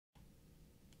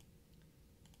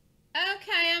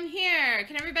here.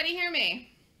 Can everybody hear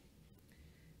me?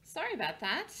 Sorry about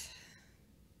that.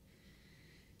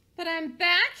 But I'm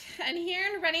back and here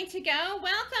and ready to go.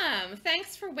 Welcome.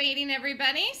 Thanks for waiting,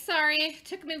 everybody. Sorry, it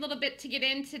took me a little bit to get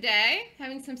in today.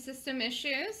 Having some system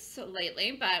issues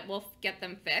lately, but we'll get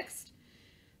them fixed.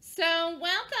 So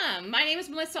welcome. My name is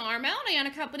Melissa Armel, and I own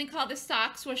a company called the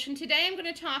Stock Swoosh, and today I'm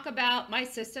going to talk about my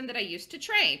system that I used to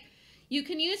trade. You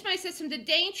can use my system to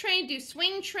day trade, do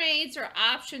swing trades, or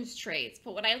options trades.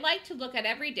 But what I like to look at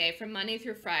every day from Monday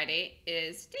through Friday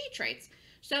is day trades.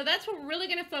 So that's what we're really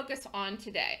going to focus on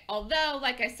today. Although,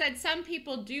 like I said, some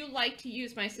people do like to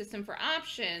use my system for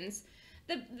options.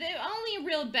 The only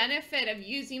real benefit of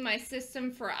using my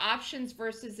system for options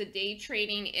versus a day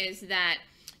trading is that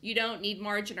you don't need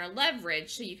margin or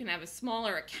leverage, so you can have a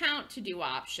smaller account to do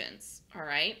options, all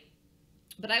right?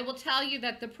 But I will tell you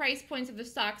that the price points of the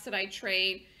stocks that I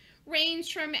trade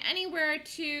range from anywhere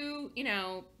to,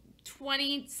 $20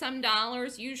 some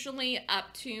usually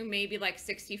up to maybe like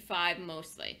 65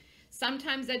 mostly.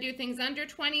 Sometimes I do things under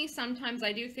 20, sometimes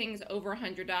I do things over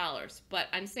 $100, but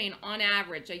I'm saying on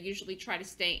average I usually try to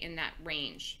stay in that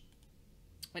range.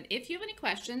 But if you have any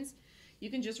questions,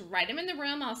 you can just write them in the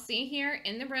room. I'll see here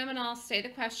in the room and I'll say the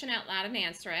question out loud and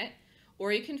answer it.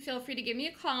 Or you can feel free to give me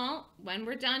a call when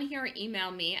we're done here.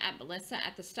 Email me at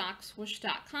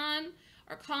melissa@thestockswoosh.com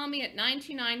or call me at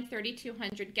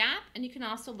 929-3200-GAP. And you can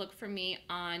also look for me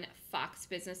on Fox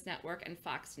Business Network and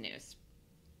Fox News.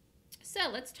 So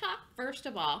let's talk first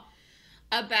of all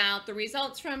about the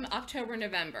results from October and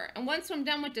November. And once I'm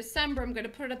done with December, I'm going to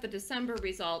put up the December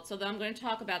results, although I'm going to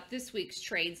talk about this week's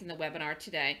trades in the webinar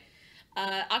today.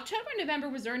 October and November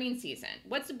was earnings season.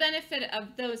 What's the benefit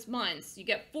of those months? You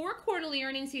get 4 quarterly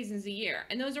earnings seasons a year,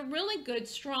 and those are really good,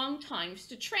 strong times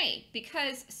to trade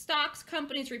because stocks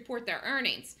companies report their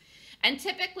earnings. And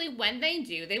typically when they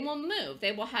do, they will move.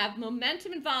 They will have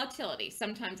momentum and volatility.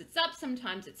 Sometimes it's up,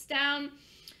 sometimes it's down,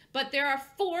 but there are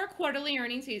 4 quarterly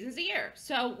earnings seasons a year.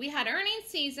 So we had earnings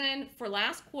season for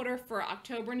last quarter for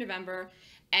October and November,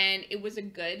 and it was a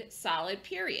good, solid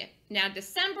period. Now,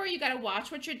 December, you got to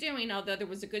watch what you're doing, although there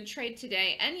was a good trade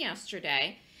today and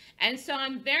yesterday. And so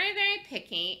I'm very, very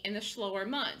picky in the slower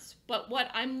months. But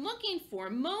what I'm looking for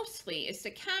mostly is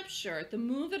to capture the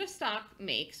move that a stock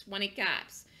makes when it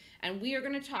gaps. And we are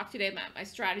going to talk today about my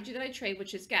strategy that I trade,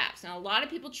 which is gaps. Now, a lot of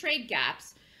people trade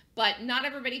gaps, but not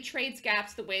everybody trades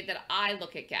gaps the way that I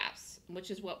look at gaps,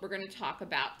 which is what we're going to talk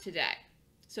about today.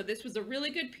 So this was a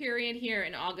really good period here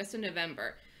in August and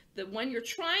November. That when you're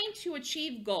trying to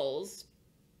achieve goals,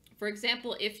 for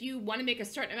example, if you want to make a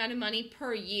certain amount of money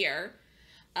per year,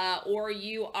 or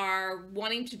you are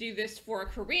wanting to do this for a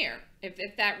career,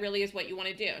 if that really is what you want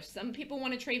to do. Some people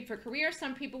want to trade for career,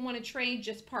 some people want to trade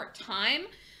just part-time,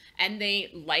 and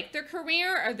they like their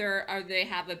career, or they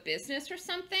have a business or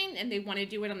something, and they want to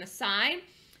do it on the side.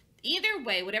 Either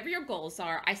way, whatever your goals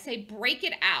are, I say break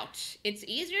it out. It's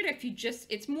easier if you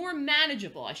it's more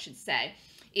manageable, I should say,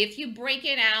 if you break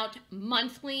it out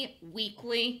monthly,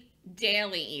 weekly,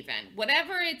 daily even.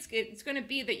 Whatever it's going to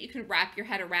be that you can wrap your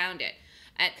head around it.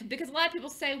 Because a lot of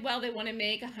people say, well, they want to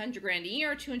make 100 grand a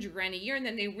year, 200 grand a year, and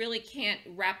then they really can't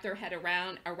wrap their head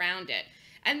around it.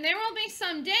 And there will be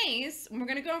some days, and we're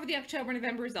going to go over the October,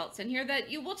 November results in here,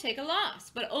 that you will take a loss.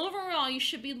 But overall, you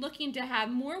should be looking to have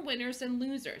more winners than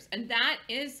losers. And that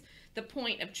is the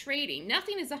point of trading.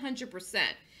 Nothing is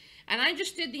 100%. And I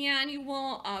just did the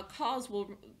annual calls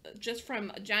just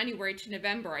from January to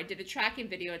November. I did a tracking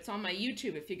video. It's on my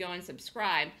YouTube if you go and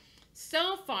subscribe.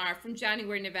 So far from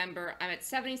January to November, I'm at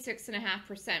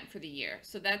 76.5% for the year.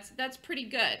 So that's pretty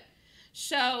good.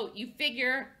 So you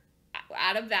figure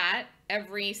out of that,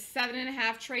 every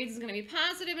 7.5 trades is going to be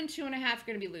positive and 2.5 are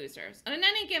going to be losers. And in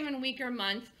any given week or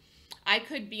month, I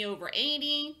could be over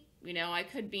 80. I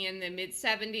could be in the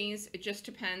mid-70s. It just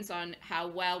depends on how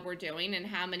well we're doing and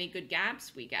how many good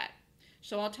gaps we get.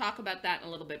 So I'll talk about that in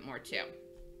a little bit more too.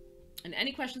 And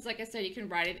any questions, like I said, you can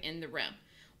write it in the room.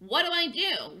 What do I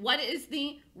do? What is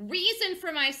the reason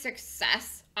for my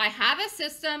success? I have a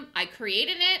system. I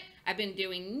created it. I've been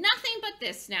doing nothing but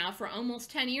this now for almost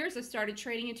 10 years. I started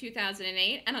trading in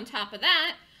 2008. And on top of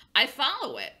that, I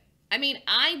follow it. I mean,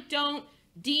 I don't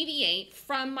deviate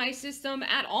from my system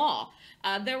at all.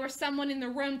 There was someone in the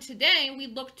room today, we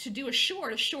looked to do a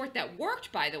short that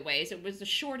worked, by the way. It was a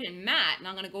short in MAT, and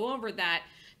I'm going to go over that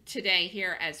today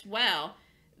here as well.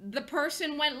 The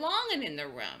person went long and in the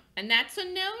room, and that's a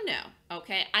no-no,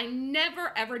 okay? I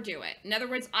never, ever do it. In other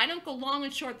words, I don't go long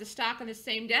and short the stock on the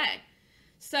same day.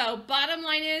 So bottom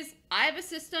line is, I have a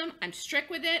system, I'm strict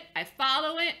with it, I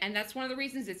follow it, and that's one of the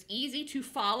reasons it's easy to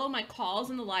follow my calls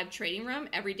in the live trading room.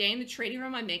 Every day in the trading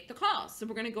room, I make the calls. So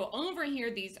we're gonna go over here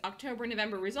these October,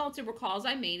 November results. They were calls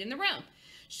I made in the room.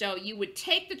 So you would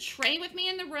take the trade with me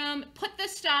in the room, put the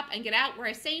stop, and get out where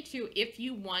I say to if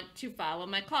you want to follow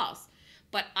my calls.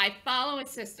 But I follow a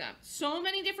system. So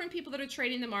many different people that are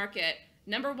trading the market,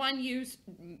 number one, use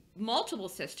multiple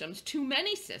systems, too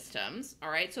many systems, all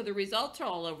right? So the results are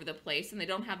all over the place and they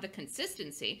don't have the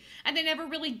consistency and they never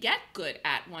really get good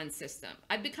at one system.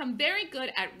 I've become very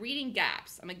good at reading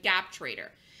gaps. I'm a gap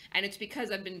trader, and it's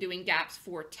because I've been doing gaps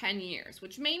for 10 years,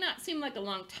 which may not seem like a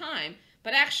long time,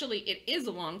 but actually it is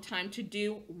a long time to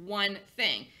do one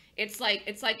thing. It's like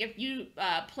if you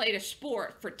played a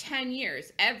sport for 10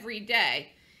 years every day,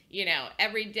 you know,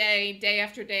 every day, day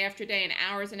after day after day, and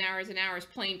hours and hours and hours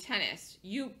playing tennis,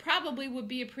 you probably would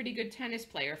be a pretty good tennis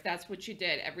player if that's what you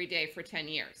did every day for 10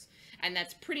 years. And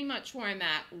that's pretty much where I'm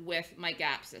at with my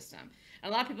gap system.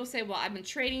 And a lot of people say, well, I've been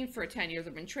trading for 10 years,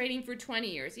 I've been trading for 20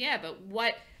 years. Yeah, but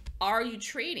what are you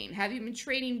trading? Have you been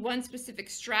trading one specific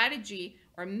strategy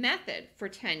or method for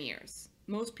 10 years?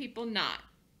 Most people not.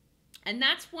 And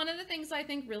that's one of the things I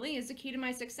think really is the key to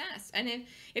my success. And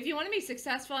if you want to be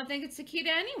successful, I think it's the key to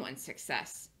anyone's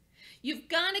success. You've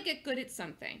got to get good at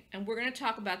something. And we're going to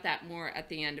talk about that more at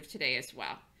the end of today as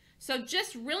well. So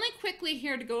just really quickly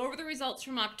here to go over the results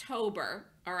from October.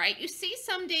 All right. You see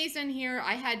some days in here,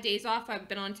 I had days off. I've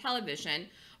been on television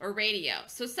or radio.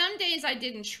 So some days I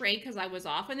didn't trade because I was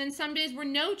off. And then some days were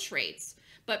no trades.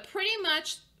 But pretty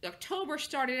much October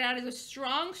started out as a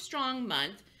strong, strong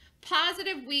month.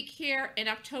 Positive week here in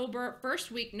October. First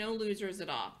week, no losers at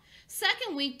all.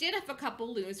 Second week did have a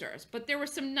couple losers, but there were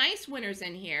some nice winners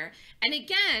in here. And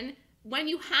again, when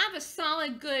you have a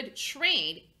solid, good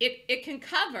trade, it can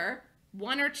cover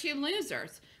one or two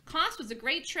losers. Cost was a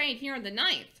great trade here on the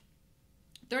 9th.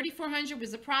 3,400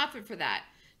 was a profit for that.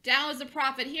 Dow was a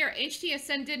profit here.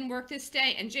 HTSN didn't work this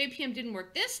day, and JPM didn't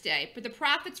work this day, but the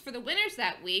profits for the winners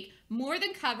that week more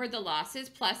than covered the losses,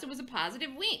 plus it was a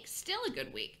positive week. Still a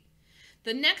good week.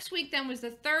 The next week then was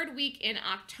the third week in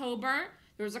October.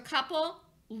 There was a couple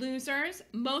losers,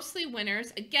 mostly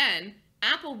winners. Again,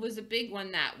 Apple was a big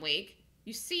one that week.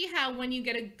 You see how when you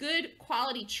get a good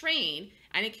quality trade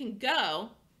and it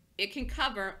can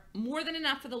cover more than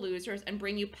enough for the losers and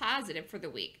bring you positive for the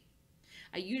week.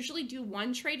 I usually do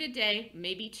one trade a day,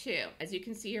 maybe two, as you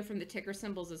can see here from the ticker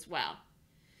symbols as well.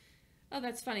 Oh,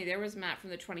 that's funny. There was Matt from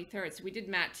the 23rd. So we did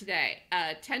Matt today.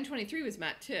 1023 was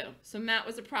Matt too. So Matt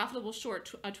was a profitable short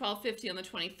 1250 on the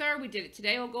 23rd. We did it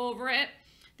today. We'll go over it.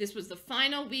 This was the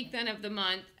final week then of the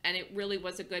month, and it really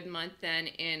was a good month then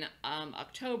in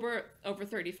October, over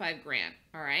 35 grand.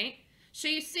 All right. So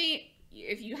you see,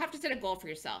 if you have to set a goal for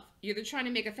yourself, you're either trying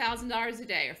to make $1,000 a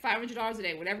day or $500 a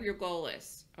day, whatever your goal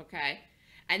is. Okay.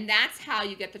 And that's how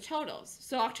you get the totals.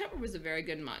 So October was a very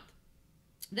good month.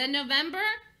 Then November,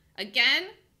 again,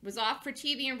 was off for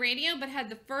TV and radio, but had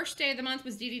the first day of the month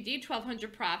was DDD,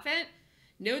 1,200 profit.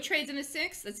 No trades in the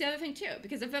 6. That's the other thing too,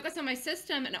 because I focus on my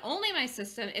system and only my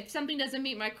system. If something doesn't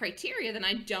meet my criteria, then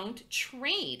I don't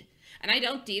trade. And I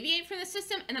don't deviate from the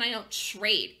system, and then I don't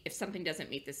trade if something doesn't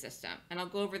meet the system. And I'll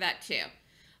go over that too.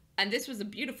 And this was a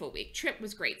beautiful week. Trip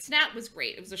was great. Snap was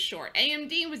great. It was a short.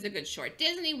 AMD was a good short.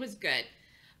 Disney was good.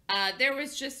 There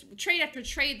was just trade after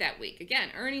trade that week. Again,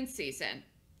 earnings season.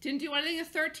 Didn't do anything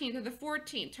the 13th or the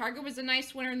 14th. Target was a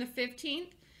nice winner in the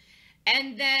 15th.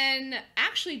 And then,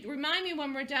 actually, remind me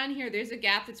when we're done here, there's a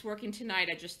gap that's working tonight.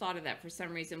 I just thought of that for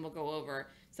some reason. We'll go over.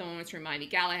 Someone wants to remind me.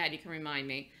 Galahad, you can remind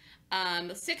me.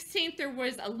 The 16th, there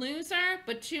was a loser,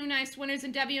 but two nice winners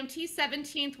in WMT.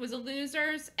 17th was a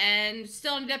losers, and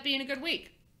still ended up being a good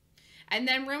week. And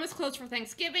then room was closed for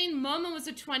Thanksgiving. MoMA was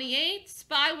the 28th.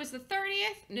 SPY was the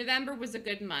 30th. November was a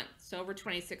good month, so over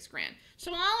 26 grand.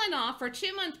 So all in all, for a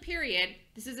 2-month period,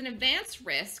 this is an advanced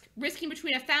risk, risking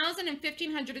between $1,000 and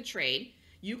 $1,500 a trade.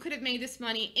 You could have made this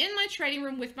money in my trading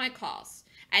room with my calls.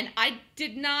 And I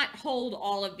did not hold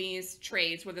all of these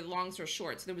trades, whether longs or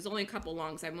shorts. There was only a couple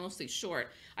longs. I'm mostly short.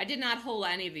 I did not hold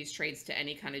any of these trades to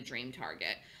any kind of dream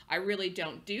target. I really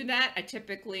don't do that. I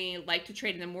typically like to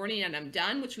trade in the morning and I'm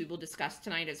done, which we will discuss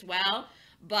tonight as well.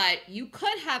 But you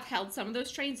could have held some of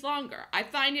those trades longer. I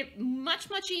find it much,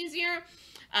 much easier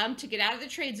to get out of the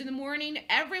trades in the morning.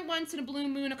 Every once in a blue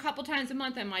moon, a couple times a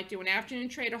month, I might do an afternoon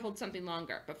trade or hold something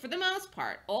longer. But for the most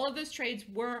part, all of those trades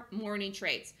were morning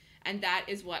trades. And that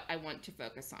is what I want to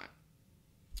focus on.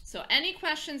 So any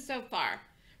questions so far?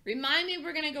 Remind me,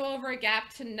 we're going to go over a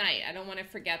gap tonight. I don't want to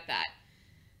forget that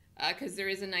because there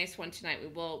is a nice one tonight.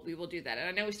 We will do that. And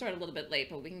I know we started a little bit late,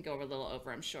 but we can go a little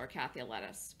over, I'm sure. Kathy will let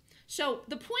us. So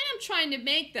the point I'm trying to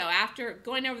make, though, after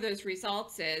going over those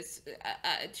results is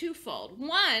twofold.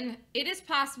 One, it is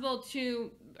possible to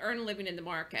earn a living in the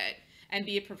market and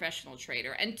be a professional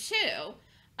trader. And two,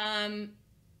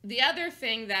 the other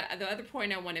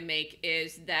point I want to make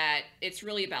is that it's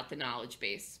really about the knowledge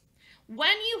base. When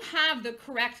you have the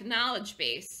correct knowledge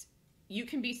base, you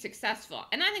can be successful.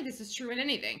 And I think this is true in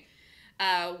anything.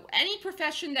 Any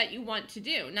profession that you want to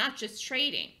do, not just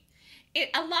trading.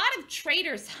 A lot of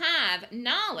traders have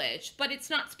knowledge, but it's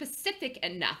not specific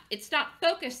enough. It's not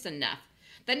focused enough.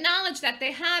 The knowledge that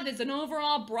they have is an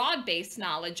overall broad-based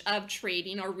knowledge of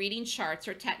trading or reading charts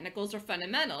or technicals or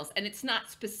fundamentals, and it's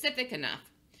not specific enough.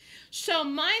 So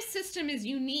my system is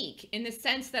unique in the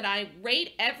sense that I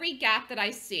rate every gap that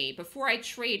I see before I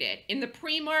trade it in the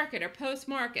pre-market or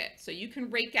post-market. So you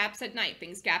can rate gaps at night.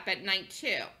 Things gap at night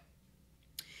too.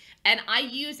 And I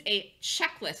use a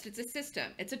checklist. It's a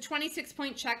system. It's a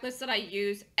 26-point checklist that I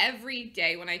use every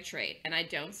day when I trade, and I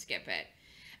don't skip it.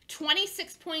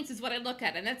 26 points is what I look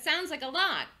at, and that sounds like a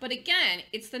lot, but again,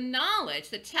 it's the knowledge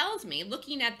that tells me,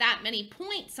 looking at that many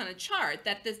points on a chart,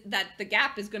 that the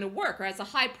gap is going to work or has a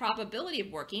high probability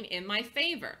of working in my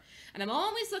favor. And I'm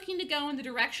always looking to go in the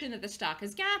direction that the stock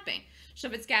is gapping. So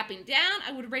if it's gapping down,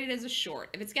 I would rate it as a short.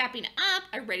 If it's gapping up,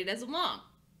 I rate it as a long.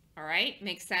 All right,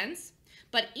 makes sense?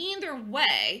 But either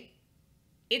way,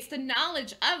 it's the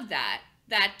knowledge of that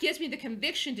gives me the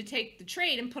conviction to take the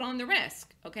trade and put on the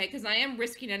risk, okay? Because I am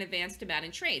risking an advanced amount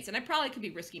in trades, and I probably could be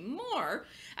risking more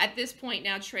at this point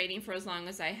now trading for as long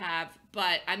as I have,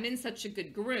 but I'm in such a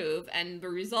good groove, and the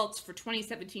results for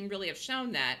 2017 really have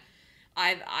shown that.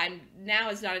 Now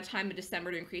is not a time in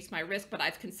December to increase my risk, but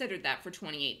I've considered that for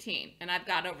 2018, and I've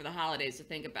got over the holidays to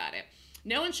think about it.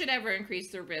 No one should ever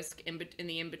increase their risk in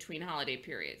the in-between holiday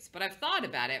periods, but I've thought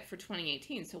about it for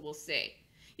 2018, so we'll see.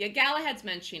 Yeah, Galahad's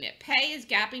mentioning it. Pay is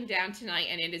gapping down tonight,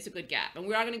 and it is a good gap. And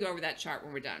we're not going to go over that chart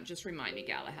when we're done. Just remind me,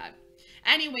 Galahad.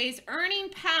 Anyways, earning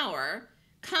power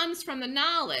comes from the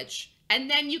knowledge, and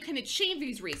then you can achieve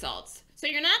these results. So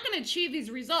you're not going to achieve these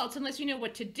results unless you know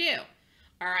what to do.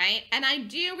 All right? And I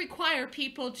do require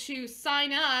people to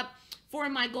sign up for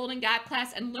my Golden Gap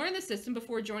class and learn the system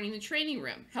before joining the training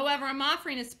room. However, I'm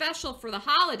offering a special for the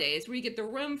holidays where you get the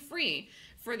room free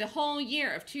for the whole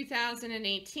year of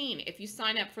 2018 if you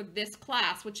sign up for this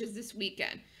class, which is this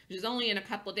weekend, which is only in a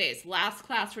couple of days. Last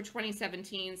class for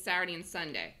 2017, Saturday and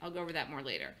Sunday. I'll go over that more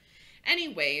later.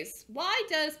 Anyways, why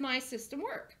does my system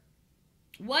work?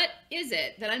 What is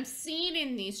it that I'm seeing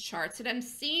in these charts, that I'm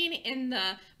seeing in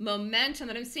the momentum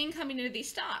that I'm seeing coming into these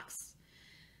stocks?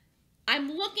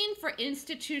 I'm looking for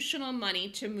institutional money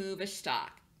to move a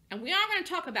stock. And we are going to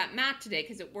talk about Matt today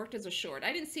because it worked as a short.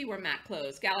 I didn't see where Matt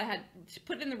closed. Galahad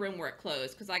put it in the room where it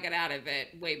closed because I got out of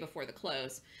it way before the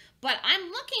close. But I'm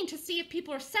looking to see if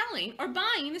people are selling or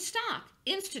buying the stock.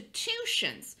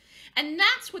 Institutions. And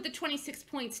that's what the 26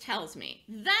 points tells me.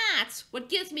 That's what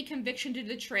gives me conviction to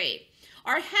the trade.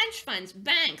 Are hedge funds,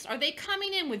 banks, are they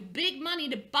coming in with big money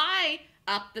to buy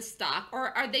up the stock,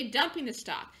 or are they dumping the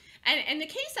stock? And in the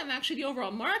case of actually the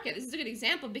overall market, this is a good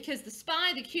example because the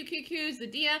SPY, the QQQs, the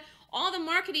DIA, all the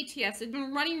market ETFs have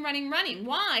been running.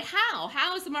 Why? How?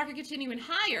 How is the market continuing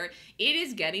higher? It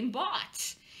is getting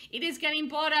bought. It is getting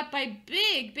bought up by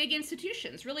big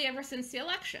institutions, really ever since the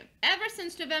election. Ever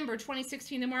since November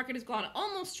 2016, the market has gone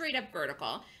almost straight up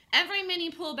vertical. Every mini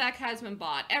pullback has been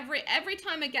bought. Every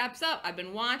time it gaps up, I've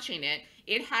been watching it,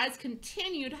 it has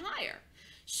continued higher.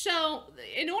 So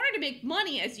in order to make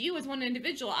money as one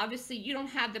individual, obviously you don't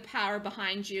have the power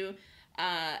behind you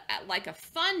like a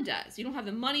fund does. You don't have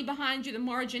the money behind you, the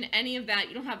margin, any of that.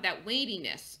 You don't have that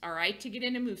weightiness, all right, to get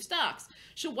in and move stocks.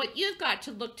 So what you've got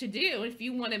to look to do if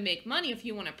you want to make money, if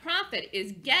you want to profit,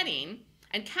 is getting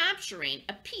and capturing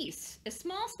a piece. A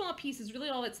small piece is really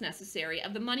all that's necessary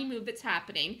of the money move that's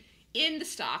happening in the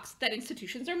stocks that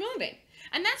institutions are moving.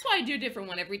 And that's why I do a different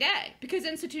one every day, because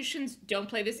institutions don't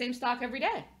play the same stock every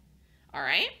day. All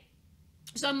right?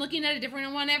 So I'm looking at a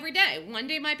different one every day. One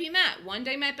day might be Matt. One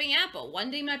day might be Apple.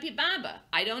 One day might be Baba.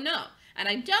 I don't know. And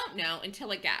I don't know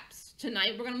until it gaps.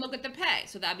 Tonight we're going to look at the pay.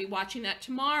 So I'll be watching that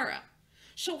tomorrow.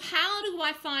 So how do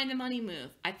I find the money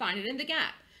move? I find it in the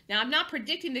gap. Now, I'm not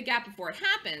predicting the gap before it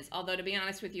happens, although to be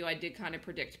honest with you, I did kind of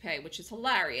predict pay, which is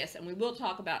hilarious, and we will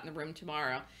talk about in the room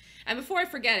tomorrow. And before I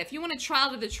forget, if you want to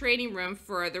trial to the trading room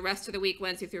for the rest of the week,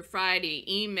 Wednesday through Friday,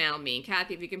 email me.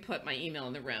 Kathy, if you can put my email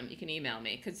in the room, you can email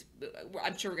me, because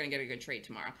I'm sure we're going to get a good trade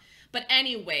tomorrow. But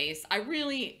anyways, I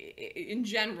really, in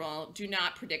general, do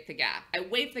not predict the gap. I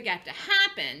wait for the gap to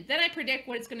happen, then I predict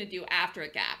what it's going to do after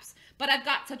it gaps. But I've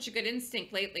got such a good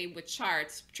instinct lately with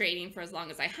charts, trading for as long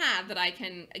as I have, that I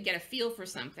can get a feel for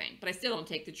something. But I still don't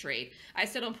take the trade. I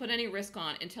still don't put any risk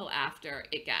on until after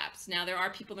it gaps. Now, there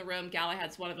are people in the room,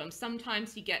 Galahad's one of them.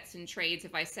 Sometimes he gets in trades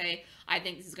if I say, I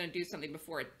think this is going to do something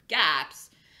before it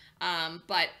gaps.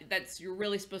 But you're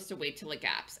really supposed to wait till it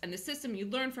gaps. And the system you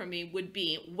learn from me would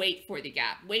be wait for the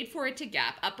gap. Wait for it to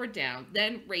gap, up or down,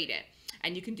 then rate it.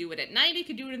 And you can do it at night, you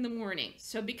can do it in the morning.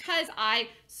 So because I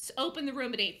open the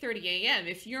room at 8:30 a.m.,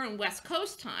 if you're on West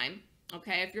Coast time,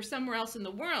 okay, if you're somewhere else in the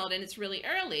world and it's really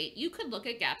early, you could look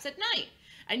at gaps at night.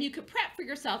 And you could prep for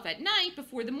yourself at night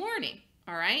before the morning,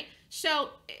 all right?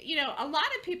 So, you know, a lot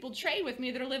of people trade with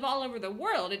me that live all over the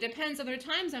world. It depends on their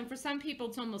time zone. For some people,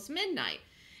 it's almost midnight.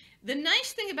 The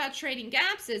nice thing about trading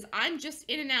gaps is I'm just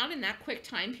in and out in that quick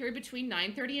time period between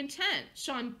 9:30 and 10.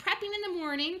 So I'm prepping in the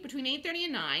morning between 8:30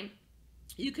 and 9.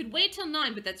 You could wait till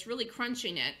 9, but that's really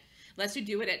crunching it, unless you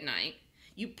do it at night.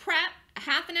 You prep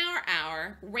half an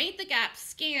hour, rate the gap,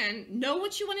 scan, know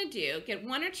what you want to do, get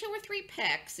 1 or 2 or 3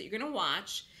 picks that you're going to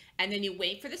watch, and then you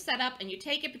wait for the setup and you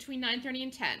take it between 9:30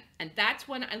 and 10. And that's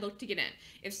when I look to get in.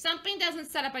 If something doesn't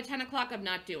set up by 10 o'clock, I'm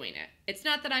not doing it. It's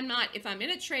not that I'm not, if I'm in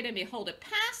a trade, I may hold it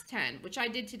past 10, which I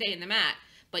did today in the mat.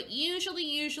 But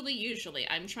usually,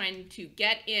 I'm trying to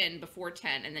get in before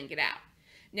 10 and then get out.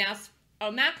 Now,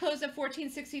 mat closed at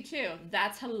 1462.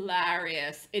 That's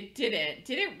hilarious. It didn't.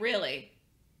 Did it really?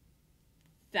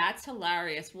 That's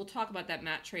hilarious. We'll talk about that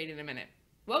mat trade in a minute.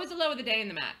 What was the low of the day in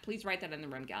the mat? Please write that in the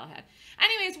room, Galahad.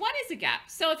 Anyways, what is a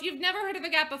gap? So if you've never heard of a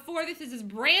gap before, this is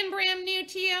brand new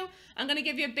to you. I'm going to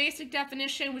give you a basic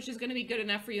definition, which is going to be good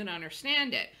enough for you to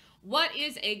understand it. What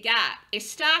is a gap? A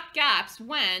stock gaps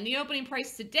when the opening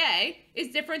price today is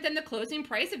different than the closing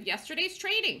price of yesterday's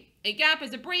trading. A gap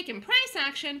is a break in price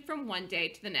action from one day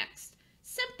to the next.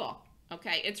 Simple,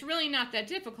 okay? It's really not that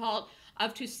difficult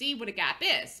to see what a gap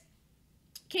is.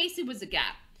 Casey was a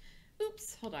gap.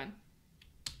 Oops, hold on.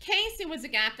 Casey was a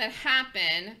gap that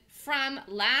happened from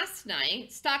last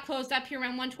night. Stock closed up here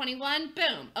around 121.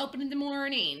 Boom, open in the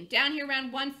morning. Down here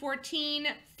around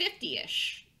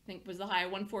 114.50-ish. I think was the high,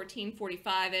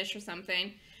 114.45-ish or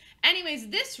something. Anyways,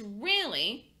 this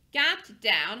really gapped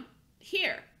down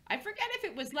here. I forget if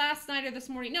it was last night or this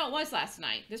morning. No, it was last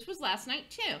night. This was last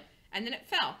night too. And then it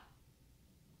fell.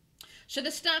 So the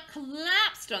stock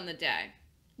collapsed on the day.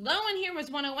 Low in here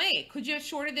was 108. Could you have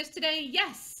shorted this today?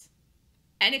 Yes.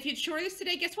 And if you'd shorted this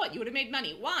today, guess what? You would have made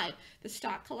money. Why? The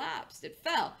stock collapsed. It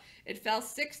fell. It fell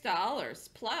 $6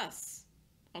 plus.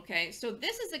 Okay, so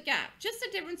this is a gap. Just the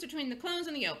difference between the close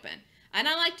and the open. And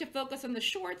I like to focus on the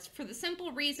shorts for the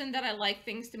simple reason that I like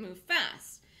things to move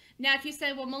fast. Now, if you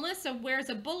say, well, Melissa, where's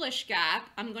a bullish gap?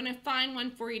 I'm going to find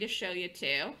one for you to show you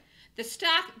too. The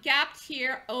stock gapped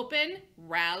here, open,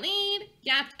 rallied,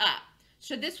 gapped up.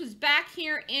 So this was back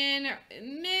here in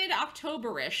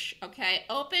mid-October-ish, okay?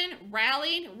 Open,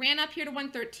 rallied, ran up here to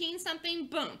 113 something,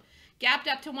 boom. Gapped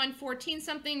up to 114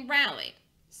 something, rallied.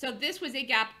 So this was a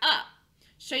gap up.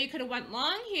 So you could have went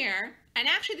long here, and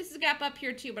actually this is a gap up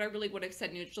here too, but I really would have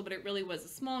said neutral, but it really was a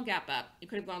small gap up. You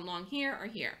could have gone long here or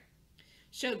here.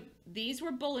 So these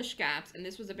were bullish gaps, and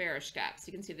this was a bearish gap, so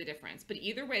you can see the difference. But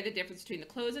either way, the difference between the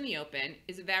close and the open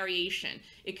is a variation.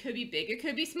 It could be big, it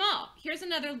could be small. Here's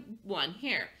another one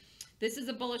here. This is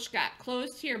a bullish gap.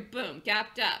 Closed here, boom,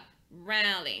 gapped up,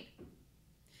 rallied.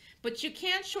 But you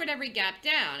can't short every gap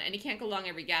down, and you can't go long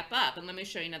every gap up. And let me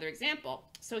show you another example.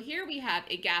 So here we have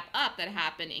a gap up that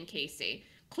happened in Casey.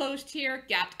 Closed here,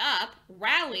 gapped up,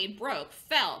 rallied, broke,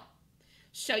 fell.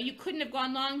 So you couldn't have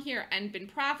gone long here and been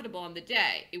profitable on the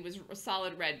day. It was a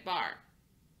solid red bar.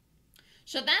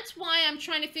 So that's why I'm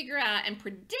trying to figure out and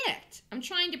predict. I'm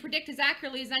trying to predict as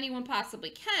accurately as anyone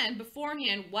possibly can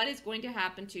beforehand what is going to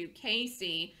happen to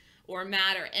Casey or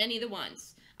Matt or any of the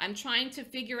ones. I'm trying to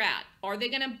figure out, are they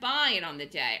going to buy it on the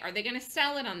day? Are they going to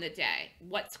sell it on the day?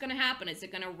 What's going to happen? Is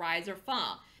it going to rise or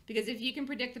fall? Because if you can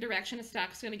predict the direction a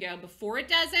stock's going to go before it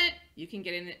does it, you can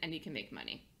get in it and you can make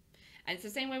money. And it's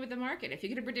the same way with the market. If you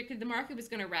could have predicted the market was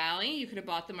going to rally, you could have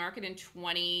bought the market in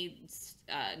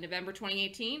November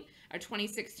 2018 or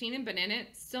 2016 and been in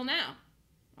it still now.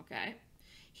 Okay.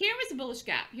 Here was a bullish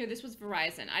gap. Here, this was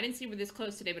Verizon. I didn't see where this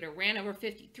closed today, but it ran over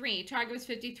 53. Target was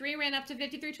 53, ran up to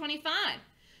 53.25.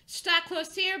 Stock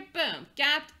closed here, boom,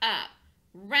 gapped up,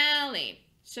 rallied.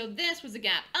 So this was a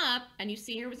gap up, and you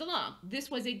see here was a long.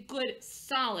 This was a good,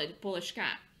 solid bullish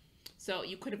gap. So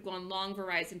you could have gone long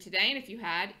Verizon today, and if you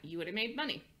had, you would have made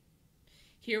money.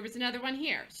 Here was another one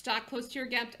here. Stock closed here,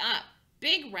 gapped up.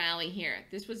 Big rally here.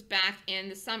 This was back in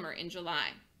the summer in July.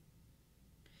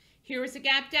 Here was a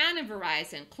gap down in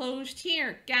Verizon. Closed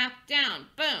here, gapped down.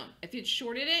 Boom. If you'd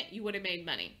shorted it, you would have made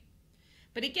money.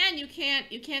 But again, you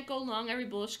can't go long every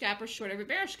bullish gap or short every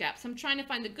bearish gap. So I'm trying to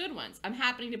find the good ones. I'm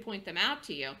happening to point them out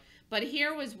to you. But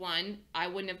here was one I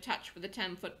wouldn't have touched with a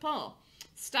 10-foot pole.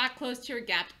 Stock closed here,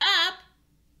 gapped up,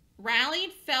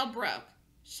 rallied, fell, broke.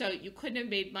 So you couldn't have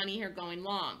made money here going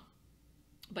long.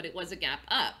 But it was a gap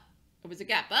up. It was a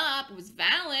gap up. It was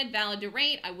valid to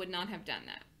rate. I would not have done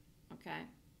that. Okay.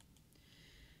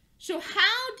 So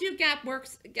how do gaps work,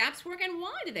 and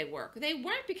why do they work? They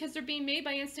work because they're being made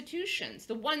by institutions,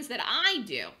 the ones that I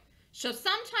do. So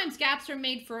sometimes gaps are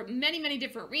made for many, many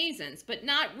different reasons, but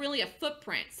not really a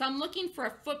footprint. So I'm looking for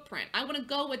a footprint. I want to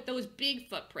go with those big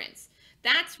footprints.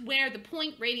 That's where the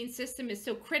point rating system is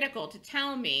so critical to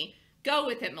tell me, go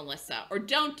with it, Melissa, or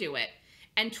don't do it.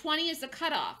 And 20 is the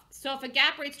cutoff. So if a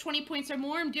gap rates 20 points or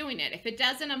more, I'm doing it. If it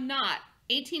doesn't, I'm not.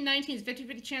 18, 19 is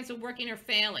 50-50 chance of working or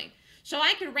failing. So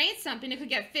I could rate something that could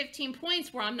get 15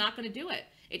 points where I'm not going to do it.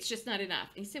 It's just not enough.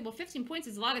 And you say, well, 15 points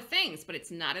is a lot of things, but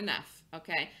it's not enough,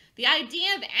 okay? The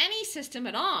idea of any system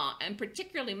at all, and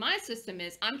particularly my system,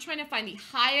 is I'm trying to find the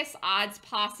highest odds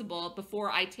possible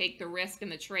before I take the risk in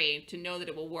the trade to know that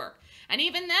it will work. And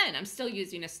even then, I'm still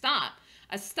using a stop.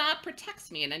 A stop protects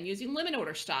me, and I'm using limit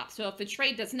order stop. So if the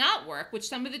trade does not work, which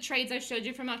some of the trades I showed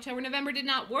you from October, November did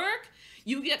not work,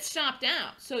 you get stopped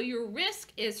out. So your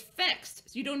risk is fixed.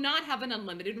 So you do not have an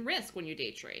unlimited risk when you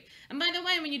day trade. And by the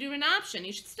way, when you do an option,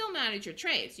 you should still manage your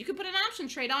trades. You can put an option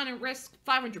trade on and risk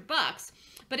 500 bucks,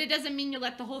 but it doesn't mean you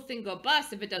let the whole thing go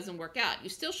bust if it doesn't work out. You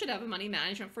still should have a money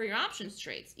management for your options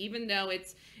trades. Even though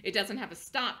it doesn't have a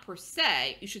stop per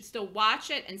se, you should still watch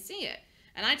it and see it.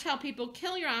 And I tell people,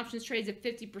 kill your options trades at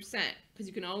 50% because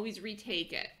you can always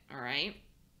retake it, all right?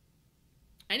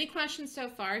 Any questions so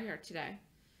far here today?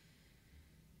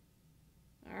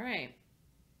 All right.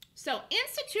 So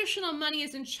institutional money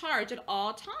is in charge at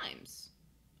all times.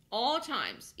 All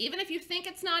times. Even if you think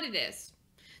it's not, it is.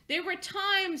 There were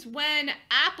times when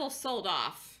Apple sold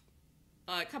off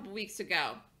a couple weeks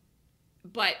ago,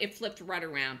 but it flipped right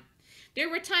around. There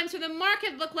were times when the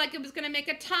market looked like it was going to make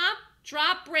a top,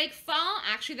 drop, break, fall.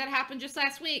 Actually, that happened just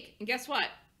last week. And guess what?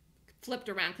 Flipped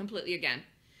around completely again.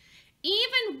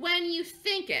 Even when you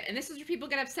think it, and this is where people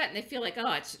get upset and they feel like,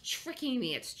 oh, it's tricking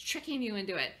me. It's tricking you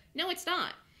into it. No, it's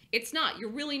not. It's not. You're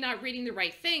really not reading the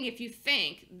right thing if you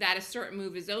think that a certain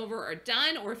move is over or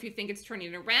done, or if you think it's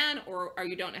turning around, or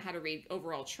you don't know how to read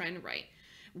overall trend right.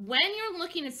 When you're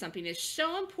looking at something, it's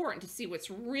so important to see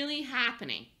what's really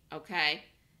happening, okay?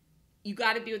 You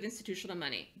got to be with institutional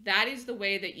money. That is the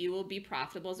way that you will be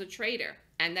profitable as a trader.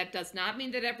 And that does not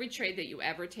mean that every trade that you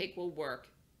ever take will work,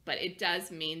 but it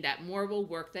does mean that more will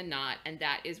work than not, and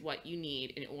that is what you need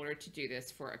in order to do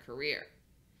this for a career.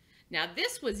 Now,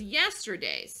 this was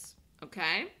yesterday's,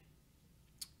 okay?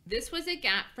 This was a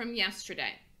gap from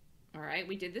yesterday, all right?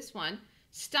 We did this one.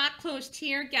 Stock closed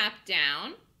here, gap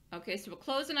down. Okay, so it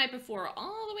closed the night before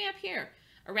all the way up here.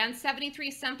 Around 73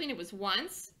 something, it was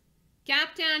once.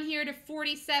 Gap down here to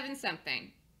 47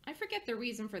 something. I forget the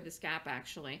reason for this gap,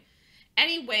 actually.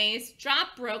 Anyways,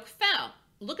 drop, broke, fell.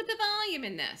 Look at the volume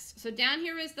in this. So down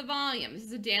here is the volume. This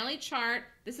is a daily chart.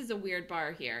 This is a weird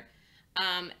bar here.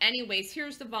 Anyways,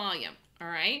 here's the volume, all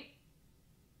right?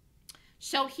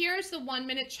 So here's the 1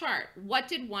 minute chart. What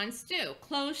did once do?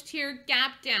 Closed here,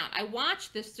 gap down. I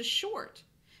watched this to short.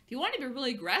 If you want to be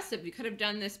really aggressive, you could have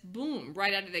done this, boom,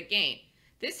 right out of the gate.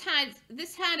 This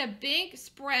had a big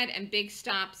spread and big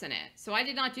stops in it. So I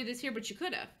did not do this here, but you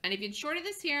could have. And if you'd shorted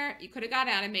this here, you could have got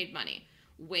out and made money.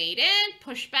 Waited,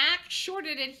 pushed back,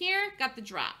 shorted it here, got the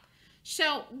drop.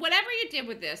 So whatever you did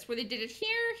with this, whether you did it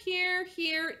here, here,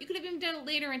 here, you could have even done it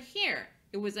later in here.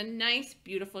 It was a nice,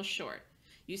 beautiful short.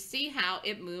 You see how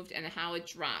it moved and how it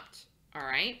dropped, all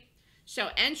right? So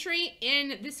entry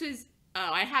in, this was,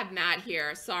 oh, I have Matt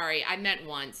here. Sorry, I meant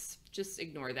once. Just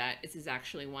ignore that. This is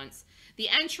actually once. The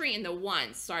entry in the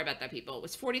ones, sorry about that, people,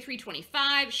 was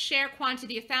 43.25. Share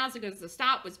quantity 1,000 because the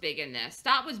stop was big in this.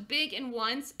 Stop was big in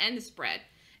once and the spread.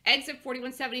 Exit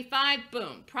 41.75.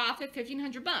 Boom. Profit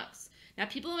 1,500 bucks. Now,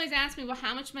 people always ask me, well,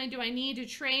 how much money do I need to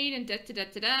trade and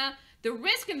da-da-da-da-da. The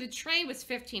risk in the trade was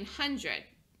 1,500.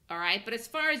 All right. But as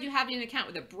far as you having an account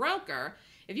with a broker,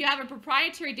 if you have a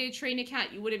proprietary day trading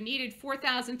account, you would have needed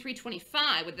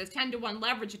 4,325 with a 10-to-1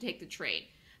 leverage to take the trade.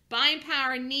 Buying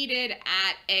power needed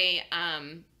at a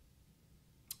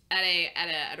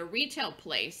retail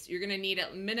place, you're going to need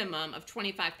a minimum of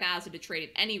 25,000 to trade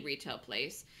at any retail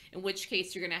place, in which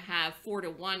case you're going to have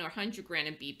 4-to-1 or 100 grand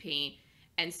in BP,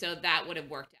 and so that would have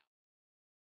worked out.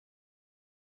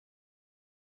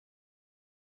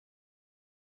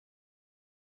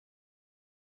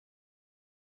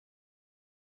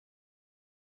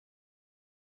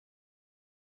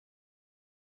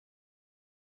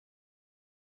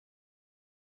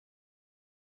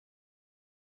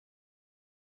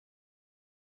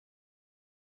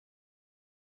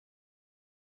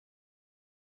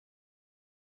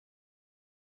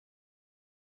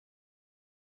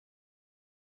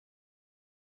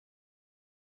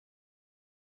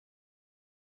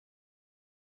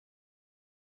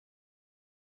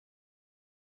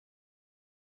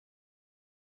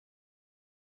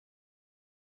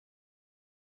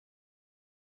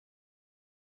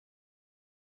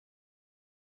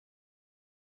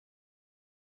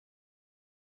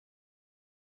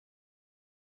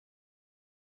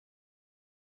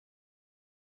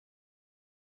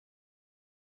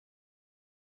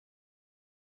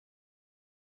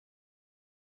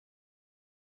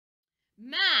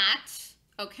 Matt,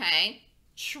 okay,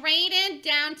 traded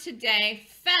down today,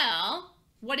 fell.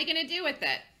 What are you going to do with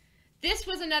it? This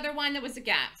was another one that was a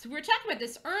gap. So we were talking about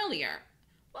this earlier.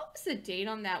 What was the date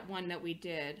on that one that we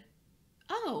did?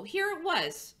 Oh, here it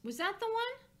was. Was that the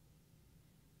one?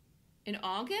 In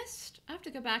August? I have to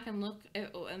go back and look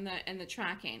in the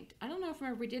tracking. I don't know if I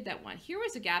remember we did that one. Here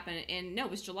was a gap no,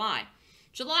 it was July.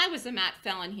 July was the mat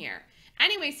fell in here.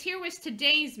 Anyways, here was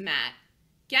today's mat.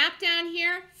 Gap down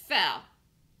here, fell.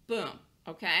 Boom.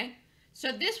 Okay?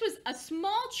 So this was a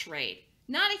small trade.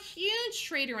 Not a huge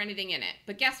trade or anything in it.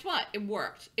 But guess what? It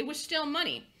worked. It was still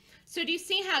money. So do you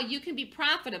see how you can be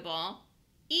profitable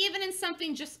even in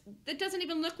something just that doesn't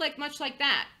even look like much like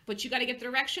that? But you got to get the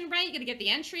direction right. You got to get the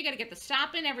entry. You got to get the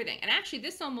stop and everything. And actually,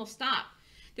 this almost stopped.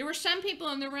 There were some people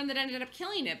in the room that ended up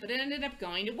killing it, but it ended up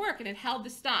going to work and it held the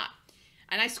stop.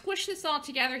 And I squished this all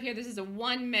together here. This is a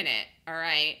 1 minute, all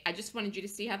right? I just wanted you to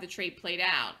see how the trade played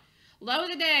out. Low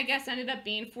of the day, I guess, ended up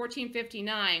being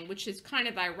 14.59, which is kind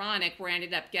of ironic where I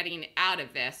ended up getting out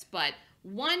of this. But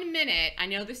 1 minute, I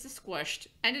know this is squished,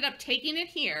 ended up taking it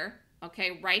here,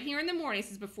 okay, right here in the morning.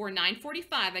 This is before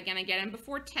 9:45. Again, I get in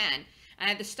before 10. And I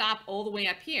had to stop all the way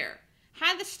up here.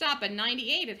 Had the stop at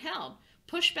 98, it held.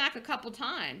 Pushed back a couple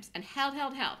times and held.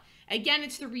 Again,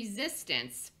 it's the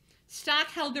resistance. Stock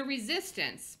held the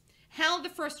resistance. Held the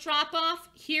first drop off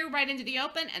here right into the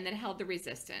open and then held the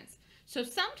resistance. So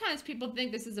sometimes people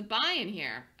think this is a buy in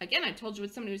here. Again, I told you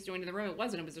what somebody was doing in the room. It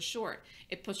wasn't. It was a short.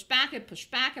 It pushed back. It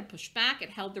pushed back. It pushed back. It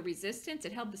held the resistance.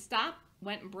 It held the stop.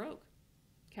 Went and broke.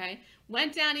 Okay.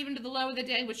 Went down even to the low of the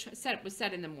day, which was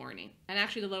set in the morning. And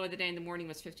actually, the low of the day in the morning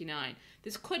was 59.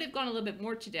 This could have gone a little bit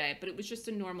more today, but it was just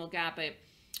a normal gap.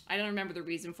 I don't remember the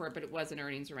reason for it, but it wasn't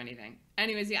earnings or anything.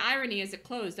 Anyways, the irony is it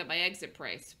closed at my exit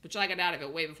price, which I got out of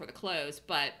it way before the close,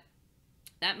 but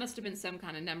that must have been some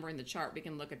kind of number in the chart. We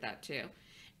can look at that too.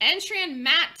 Entry on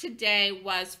MAT today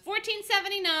was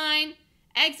 14.79,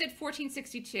 exit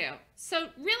 14.62. So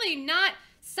really not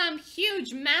some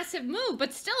huge, massive move,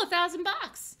 but still $1,000.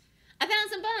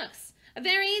 $1,000. A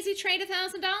very easy trade,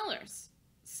 $1,000.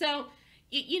 So,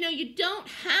 you don't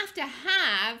have to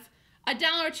have $1,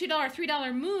 $2,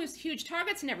 $3 moves, huge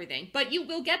targets and everything, but you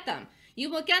will get them. You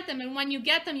will get them, and when you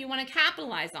get them, you want to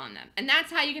capitalize on them. And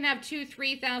that's how you can have $2,000,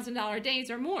 $3,000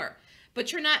 days or more.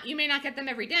 But you may not get them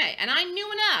every day. And I knew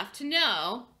enough to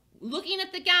know, looking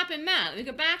at the gap in MAT, let me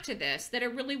go back to this, that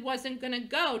it really wasn't going to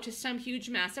go to some huge,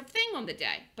 massive thing on the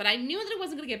day. But I knew that it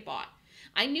wasn't going to get bought.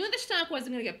 I knew the stock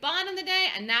wasn't going to get bought on the day,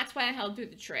 and that's why I held through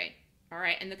the trade. All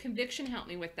right, and the conviction helped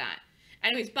me with that.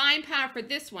 Anyways, buying power for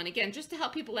this one, again, just to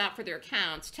help people out for their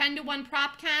accounts, 10-to-1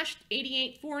 prop cash,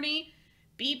 88.40.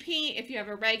 BP, if you have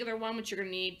a regular one, which you're going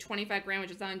to need 25 grand,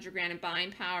 which is 100 grand in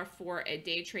buying power for a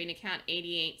day trading account,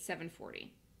 88.740.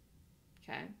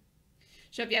 Okay.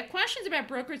 So if you have questions about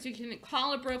brokers, you can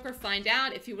call a broker, find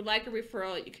out. If you would like a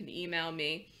referral, you can email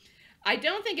me. I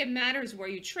don't think it matters where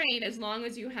you trade as long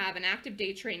as you have an active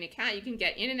day trading account. You can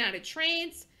get in and out of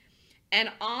trades, and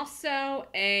also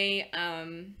a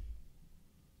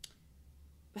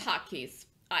hotkeys.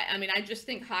 I just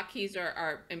think hotkeys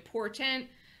are important.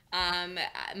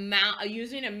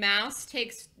 Using a mouse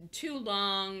takes too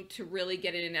long to really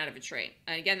get in and out of a trade.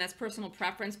 And again, that's personal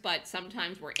preference, but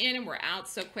sometimes we're in and we're out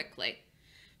so quickly.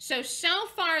 So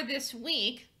far this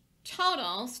week,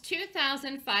 totals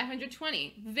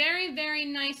 2,520. Very, very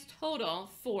nice total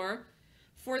for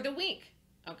the week,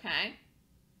 okay?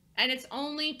 And it's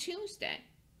only Tuesday.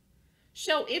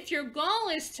 So if your goal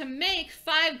is to make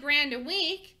 5 grand a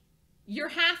week, you're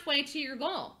halfway to your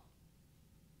goal.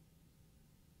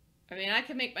 I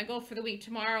could make my goal for the week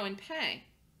tomorrow and pay.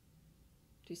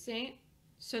 Do you see?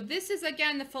 So this is,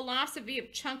 again, the philosophy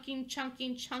of chunking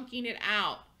it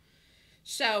out.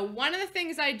 So one of the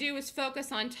things I do is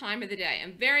focus on time of the day.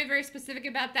 I'm very, very specific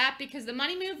about that because the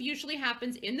money move usually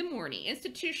happens in the morning.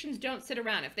 Institutions don't sit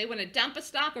around. If they want to dump a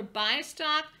stock or buy a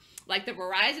stock, like the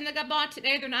Verizon that got bought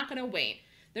today, they're not going to wait.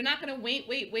 They're not going to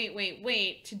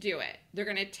wait to do it. They're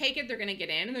going to take it, they're going to get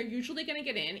in, and they're usually going to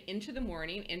get in into the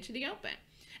morning, into the open.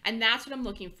 And that's what I'm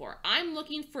looking for. I'm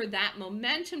looking for that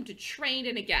momentum to trade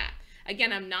in a gap.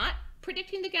 Again, I'm not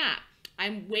predicting the gap.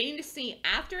 I'm waiting to see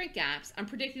after it gaps. I'm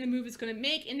predicting the move is going to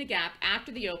make in the gap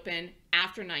after the open,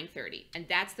 after 9:30. And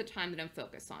that's the time that I'm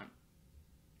focused on.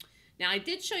 Now, I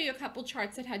did show you a couple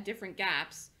charts that had different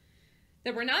gaps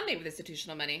that were not made with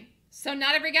institutional money. So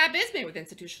not every gap is made with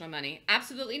institutional money.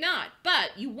 Absolutely not.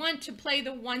 But you want to play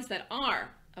the ones that are.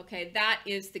 Okay, that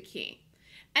is the key.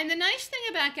 And the nice thing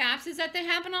about gaps is that they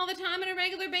happen all the time on a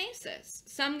regular basis.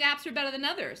 Some gaps are better than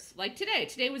others. Like today.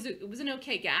 Today was an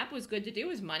okay gap. It was good to do. It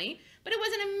was money. But it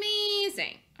wasn't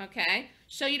amazing. Okay?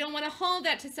 So you don't want to hold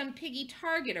that to some piggy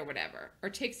target or whatever. Or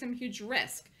take some huge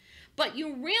risk. But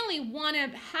you really want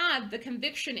to have the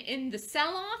conviction in the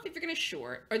sell-off if you're going to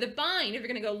short. Or the buying if you're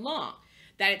going to go long.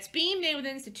 That it's being made with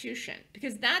an institution,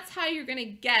 because that's how you're going to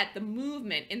get the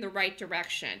movement in the right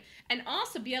direction, and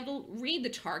also be able to read the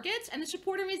targets and the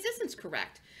support and resistance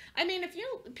correct. I mean,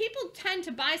 people tend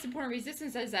to buy support and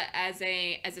resistance as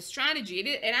a strategy.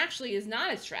 It actually is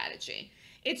not a strategy.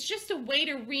 It's just a way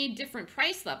to read different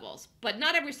price levels, but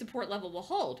not every support level will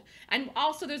hold. And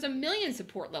also, there's a million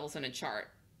support levels on a chart.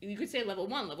 You could say level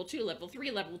 1, level 2, level 3,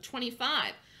 level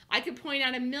 25. I could point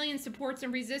out a million supports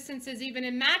and resistances even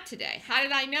in MAT today. How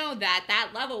did I know that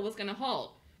that level was going to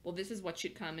hold? Well, this is what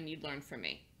you'd come and you'd learn from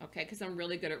me, okay? Because I'm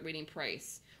really good at reading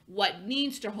price. What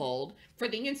needs to hold for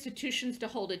the institutions to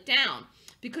hold it down.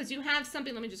 Because you have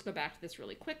something, let me just go back to this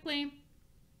really quickly.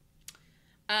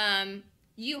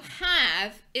 You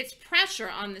have, it's pressure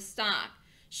on the stock.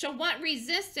 So what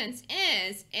resistance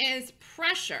is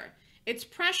pressure. It's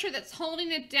pressure that's holding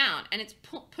it down, and it's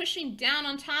pushing down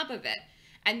on top of it.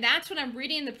 And that's what I'm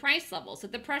reading in the price levels,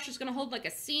 that the pressure is going to hold like a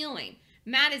ceiling.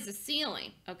 MAT is a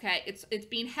ceiling, okay? It's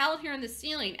being held here in the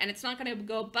ceiling, and it's not going to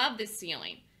go above this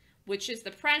ceiling, which is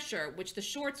the pressure, which the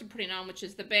shorts are putting on, which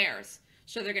is the bears.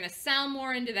 So they're going to sell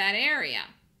more into that area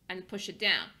and push it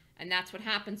down. And that's what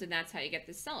happens, and that's how you get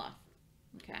this sell-off,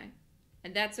 okay?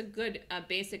 And that's a good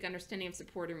basic understanding of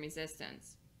support and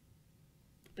resistance.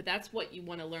 But that's what you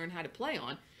want to learn how to play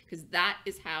on, because that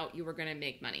is how you are going to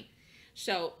make money.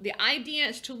 So the idea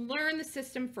is to learn the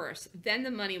system first, then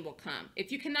the money will come. If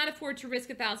you cannot afford to risk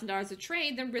 $1,000 a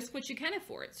trade, then risk what you can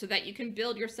afford so that you can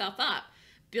build yourself up.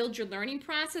 Build your learning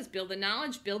process, build the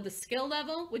knowledge, build the skill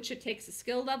level, which it takes a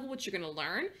skill level, which you're going to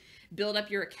learn. Build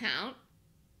up your account.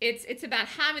 It's about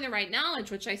having the right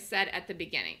knowledge, which I said at the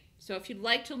beginning. So if you'd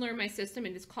like to learn my system,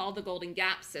 it is called the Golden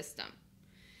Gap System.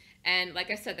 And like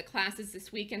I said, the class is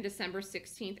this weekend, December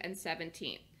 16th and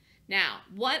 17th. Now,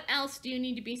 what else do you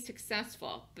need to be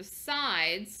successful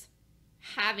besides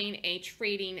having a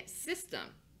trading system?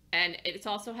 And it's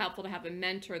also helpful to have a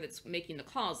mentor that's making the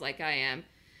calls like I am.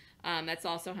 That's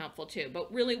also helpful too.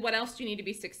 But really, what else do you need to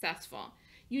be successful?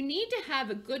 You need to have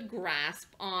a good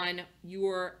grasp on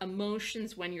your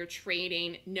emotions when you're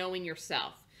trading, knowing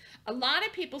yourself. A lot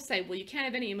of people say, well, you can't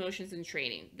have any emotions in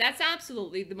trading. That's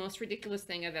absolutely the most ridiculous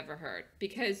thing I've ever heard,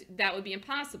 because that would be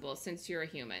impossible since you're a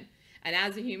human. And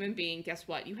as a human being, guess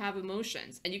what? You have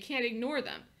emotions, and you can't ignore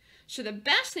them. So the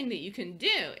best thing that you can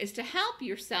do is to help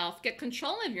yourself get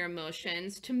control of your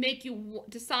emotions to make you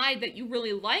decide that you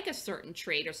really like a certain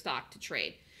trade or stock to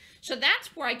trade. So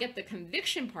that's where I get the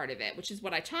conviction part of it, which is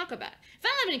what I talk about. If I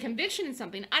don't have any conviction in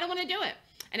something, I don't want to do it.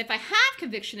 And if I have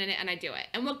conviction in it and I do it,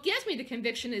 and what gives me the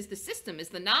conviction is the system, is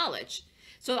the knowledge.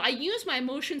 So I use my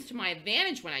emotions to my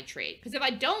advantage when I trade. Because if I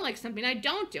don't like something, I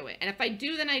don't do it. And if I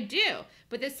do, then I do.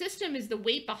 But the system is the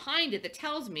weight behind it that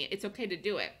tells me it's okay to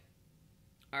do it.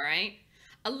 All right?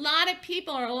 A lot of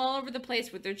people are all over the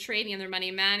place with their trading and their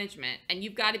money management. And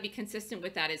you've got to be consistent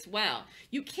with that as well.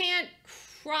 You can't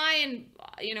cry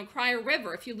a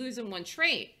river if you lose in one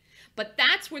trade. But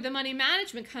that's where the money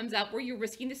management comes out, where you're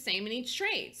risking the same in each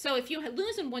trade. So if you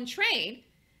lose in one trade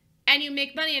and you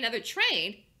make money in another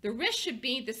trade, the risk should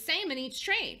be the same in each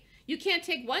trade. You can't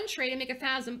take one trade and make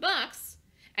 $1,000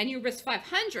 and you risk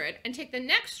 500 and take the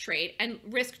next trade and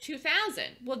risk 2,000.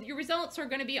 Well, your results are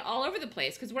going to be all over the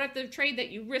place, because what if the trade that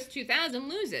you risk 2,000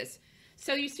 loses?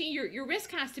 So you see, your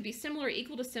risk has to be similar,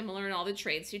 equal to similar in all the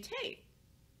trades you take.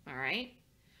 All right?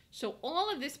 So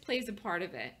all of this plays a part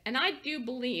of it. And I do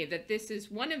believe that this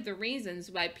is one of the reasons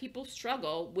why people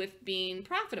struggle with being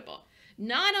profitable.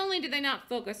 Not only do they not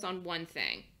focus on one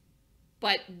thing,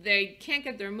 but they can't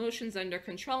get their emotions under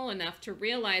control enough to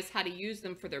realize how to use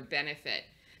them for their benefit.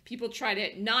 People try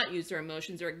to not use their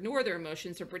emotions or ignore their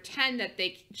emotions or pretend that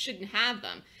they shouldn't have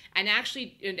them. And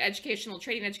actually, in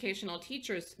trading educational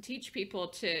teachers teach people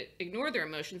to ignore their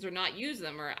emotions or not use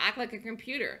them or act like a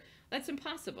computer. That's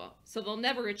impossible. So they'll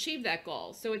never achieve that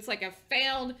goal. So it's like a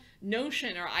failed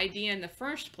notion or idea in the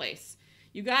first place.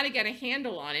 You got to get a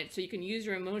handle on it so you can use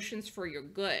your emotions for your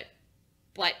good.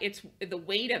 But it's the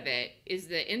weight of it is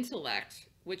the intellect,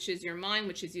 which is your mind,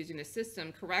 which is using the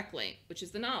system correctly, which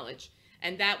is the knowledge.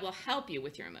 And that will help you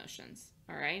with your emotions,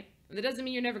 all right? That doesn't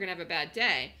mean you're never going to have a bad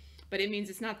day, but it means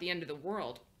it's not the end of the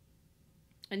world.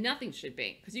 And nothing should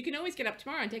be, because you can always get up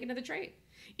tomorrow and take another trade.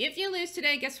 If you lose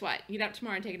today, guess what? You get up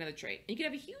tomorrow and take another trade. And you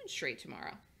can have a huge trade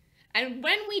tomorrow. And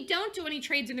when we don't do any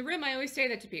trades in the room, I always say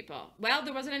that to people. Well,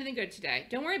 there wasn't anything good today.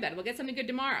 Don't worry about it. We'll get something good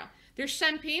tomorrow. There's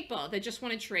some people that just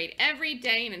want to trade every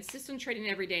day and insist on trading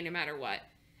every day no matter what.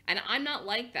 And I'm not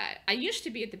like that. I used to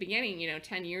be at the beginning,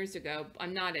 10 years ago.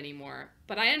 I'm not anymore.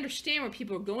 But I understand what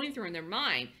people are going through in their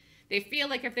mind. They feel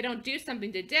like if they don't do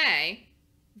something today,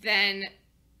 then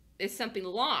it's something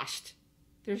lost.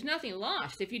 There's nothing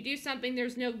lost. If you do something,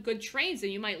 there's no good trades, then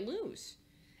you might lose.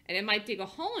 And it might dig a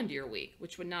hole into your week,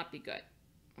 which would not be good.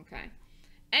 Okay.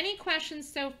 Any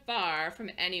questions so far from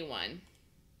anyone?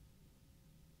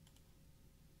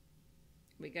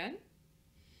 We good?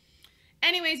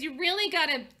 Anyways, you really got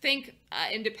to think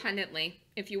independently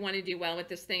if you want to do well with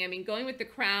this thing. I mean, going with the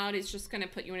crowd is just going to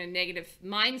put you in a negative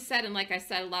mindset. And like I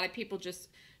said, a lot of people just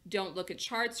don't look at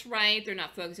charts right. They're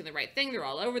not focusing on the right thing. They're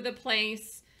all over the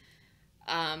place.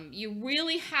 You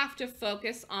really have to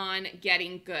focus on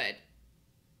getting good.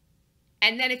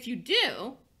 And then if you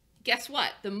do, guess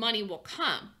what? The money will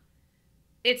come.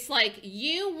 It's like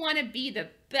you want to be the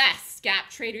best gap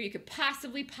trader you could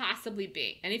possibly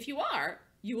be. And if you are,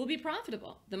 you will be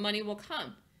profitable. The money will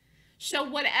come. So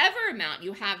whatever amount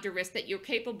you have to risk that you're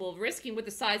capable of risking with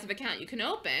the size of account you can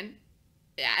open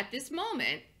at this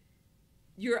moment,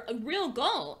 your real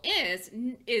goal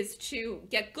is to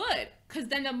get good. Because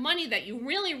then the money that you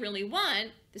really want,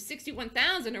 the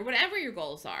 61,000 or whatever your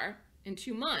goals are in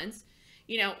 2 months,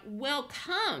 will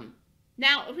come.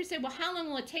 Now, if we say, well, how long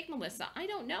will it take, Melissa? I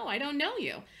don't know. I don't know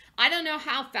you. I don't know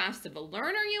how fast of a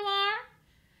learner you are.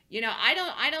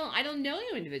 I don't know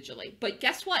you individually. But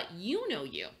guess what? You know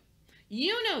you.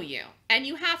 You know you. And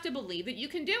you have to believe that you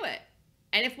can do it.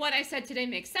 And if what I said today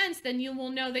makes sense, then you will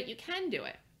know that you can do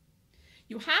it.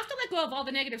 You have to let go of all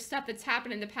the negative stuff that's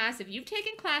happened in the past. If you've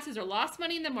taken classes or lost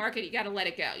money in the market, you got to let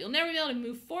it go. You'll never be able to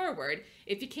move forward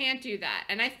if you can't do that.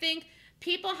 And I think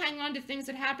people hang on to things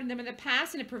that happened to them in the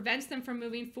past, and it prevents them from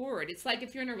moving forward. It's like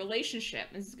if you're in a relationship.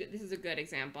 This is a good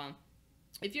example.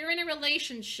 If you're in a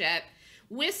relationship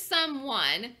with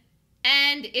someone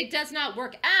and it does not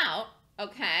work out,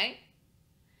 okay,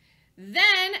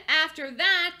 then after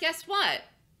that, guess what?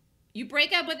 You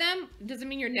break up with them, doesn't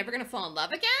mean you're never going to fall in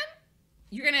love again.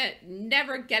 You're going to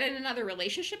never get in another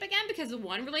relationship again because the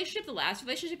one relationship, the last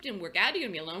relationship didn't work out. You're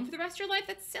going to be alone for the rest of your life.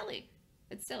 That's silly.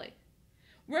 That's silly.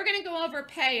 We're going to go over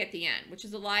pay at the end, which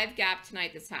is a live gap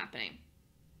tonight that's happening.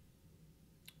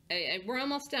 We're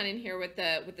almost done in here with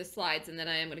the slides, and then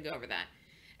I am going to go over that.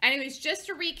 Anyways, just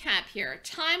to recap here,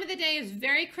 time of the day is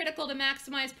very critical to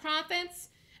maximize profits.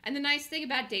 And the nice thing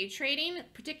about day trading,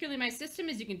 particularly my system,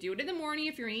 is you can do it in the morning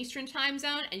if you're in Eastern time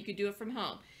zone, and you can do it from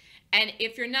home. And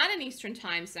if you're not in Eastern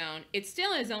time zone, it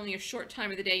still is only a short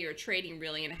time of the day you're trading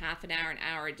really in a half an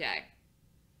hour a day.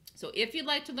 So if you'd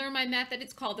like to learn my method,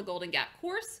 it's called the Golden Gap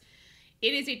course.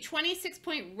 It is a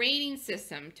 26-point rating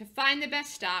system to find the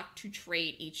best stock to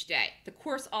trade each day. The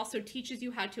course also teaches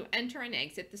you how to enter and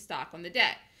exit the stock on the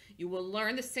day. You will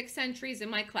learn the 6 entries in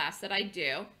my class that I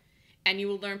do, and you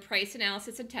will learn price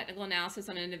analysis and technical analysis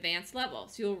on an advanced level.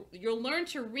 So you'll learn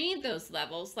to read those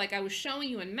levels like I was showing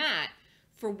you in Matt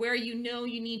for where you know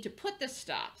you need to put the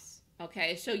stops.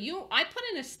 Okay, so I put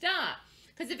in a stop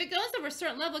because if it goes over a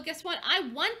certain level, guess what? I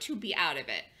want to be out of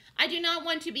it. I do not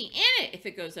want to be in it if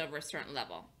it goes over a certain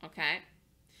level, okay?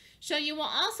 So you will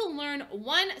also learn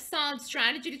one solid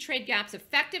strategy to trade gaps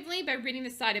effectively by reading the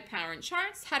sided power and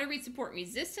charts, how to read support and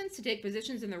resistance to take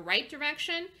positions in the right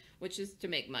direction, which is to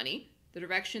make money, the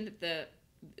direction that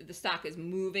the stock is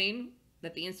moving,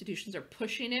 that the institutions are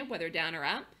pushing it, whether down or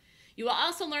up. You will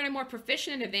also learn a more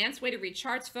proficient and advanced way to read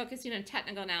charts focusing on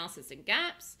technical analysis and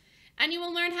gaps. And you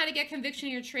will learn how to get conviction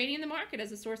in your trading in the market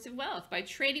as a source of wealth by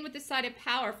trading with decided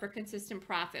power for consistent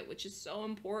profit, which is so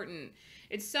important.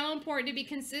 It's so important to be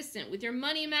consistent with your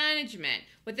money management,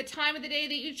 with the time of the day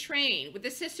that you trade, with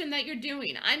the system that you're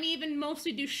doing. I'm even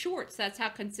mostly do shorts. That's how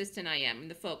consistent I am in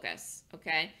the focus,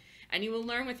 okay? And you will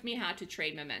learn with me how to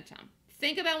trade momentum.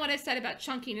 Think about what I said about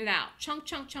chunking it out. Chunk,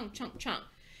 chunk, chunk, chunk, chunk.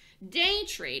 Day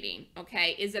trading,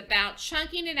 okay, is about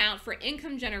chunking it out for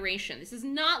income generation. This is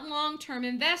not long-term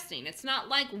investing. It's not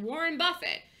like Warren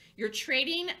Buffett. You're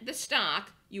trading the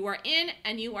stock, you are in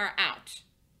and you are out,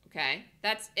 okay?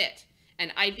 That's it.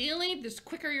 And ideally, the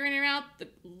quicker you're in or out, the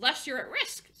less you're at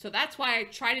risk. So that's why I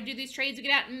try to do these trades to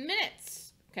get out in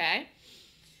minutes, okay?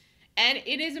 And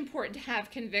it is important to have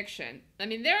conviction. I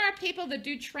mean, there are people that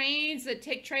do trades, that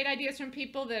take trade ideas from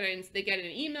people that they get in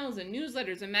emails and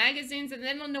newsletters and magazines, and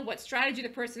they don't know what strategy the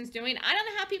person's doing. I don't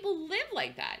know how people live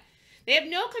like that. They have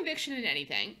no conviction in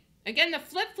anything. Again, the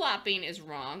flip-flopping is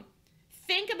wrong.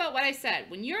 Think about what I said.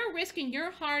 When you're risking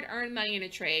your hard-earned money in a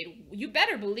trade, you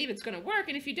better believe it's going to work.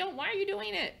 And if you don't, why are you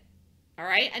doing it? all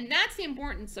right? And that's the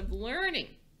importance of learning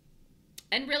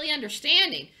and really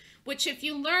understanding, which if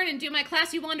you learn and do my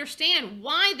class, you will understand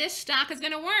why this stock is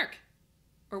going to work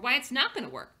or why it's not going to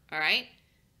work, all right,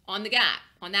 on the gap,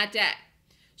 on that day.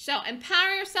 So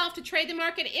empower yourself to trade the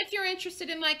market. If you're interested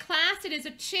in my class, it is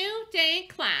a 2-day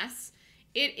class.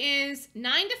 It is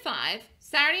 9 to 5,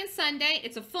 Saturday and Sunday.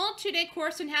 It's a full 2-day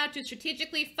course on how to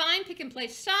strategically find, pick, and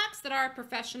place stocks that are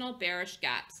professional bearish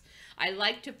gaps. I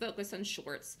like to focus on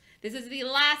shorts. This is the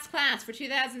last class for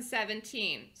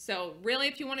 2017. So really,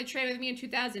 if you want to trade with me in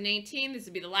 2018, this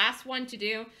would be the last one to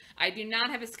do. I do not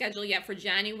have a schedule yet for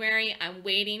January. I'm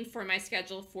waiting for my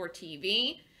schedule for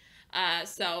TV.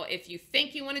 So if you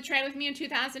think you want to trade with me in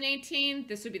 2018,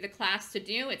 this would be the class to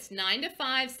do. It's 9 to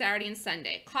 5, Saturday and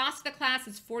Sunday. Cost of the class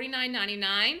is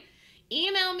 $49.99.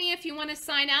 Email me if you want to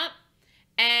sign up.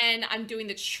 And I'm doing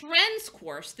the trends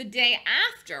course the day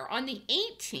after on the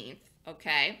 18th,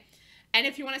 okay? And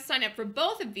if you want to sign up for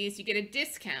both of these, you get a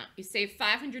discount. You save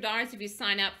 $500 if you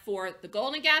sign up for the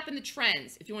Golden Gap and the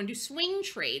trends. If you want to do swing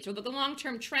trades or the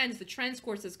long-term trends, the trends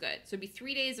course is good. So it'd be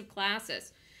 3 days of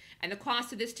classes. And the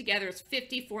cost of this together is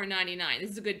 $54.99.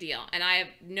 This is a good deal. And I have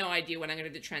no idea when I'm going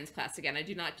to do the trends class again. I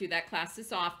do not do that class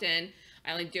this often.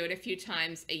 I only do it a few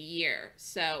times a year.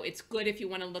 So it's good if you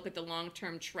want to look at the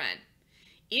long-term trend.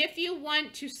 If you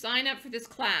want to sign up for this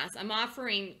class, I'm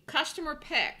offering customer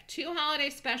pick, 2 holiday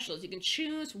specials. You can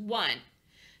choose one.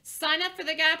 Sign up for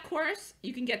the Gap course.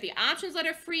 You can get the options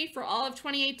letter free for all of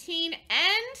 2018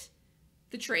 and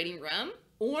the trading room.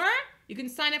 Or you can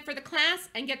sign up for the class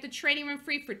and get the trading room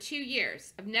free for 2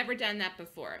 years. I've never done that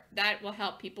before. That will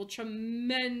help people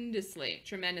tremendously,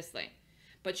 tremendously.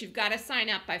 But you've got to sign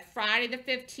up by Friday the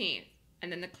 15th. And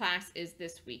then the class is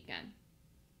this weekend.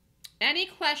 Any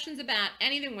questions about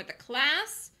anything with the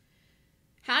class,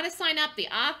 how to sign up, the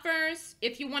offers?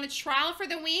 If you want a trial for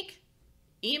the week,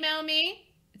 email me.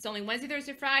 It's only Wednesday,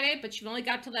 Thursday, Friday, but you've only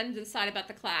got to let them decide about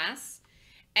the class.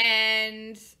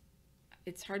 And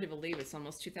it's hard to believe it's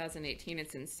almost 2018.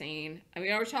 It's insane. I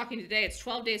mean, we're talking today. It's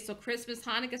 12 days till Christmas.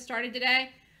 Hanukkah started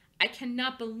today. I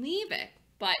cannot believe it.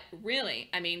 But really,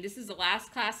 I mean, this is the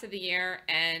last class of the year,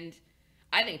 and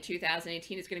I think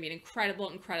 2018 is going to be an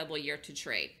incredible, incredible year to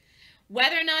trade.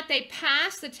 Whether or not they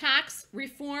pass the tax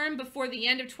reform before the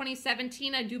end of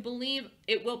 2017, I do believe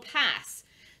it will pass.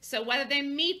 So whether they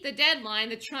meet the deadline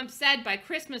that Trump said by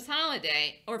Christmas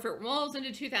holiday, or if it rolls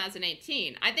into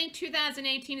 2018, I think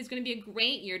 2018 is going to be a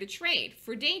great year to trade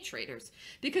for day traders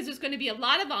because there's going to be a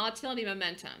lot of volatility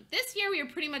momentum. This year, we are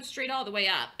pretty much straight all the way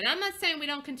up. And I'm not saying we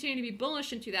don't continue to be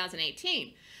bullish in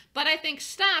 2018. But I think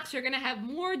stocks are going to have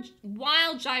more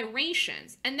wild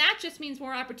gyrations, and that just means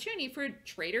more opportunity for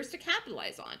traders to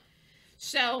capitalize on.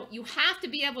 So you have to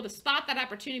be able to spot that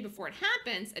opportunity before it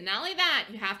happens, and not only that,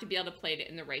 you have to be able to play it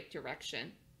in the right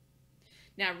direction.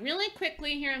 Now, really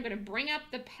quickly here, I'm going to bring up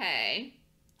the pay,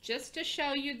 just to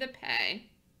show you the pay,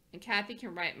 and Kathy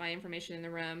can write my information in the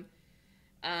room.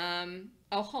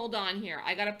 Oh, hold on here.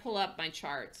 I got to pull up my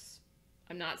charts.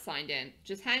 I'm not signed in.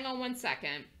 Just hang on one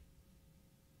second.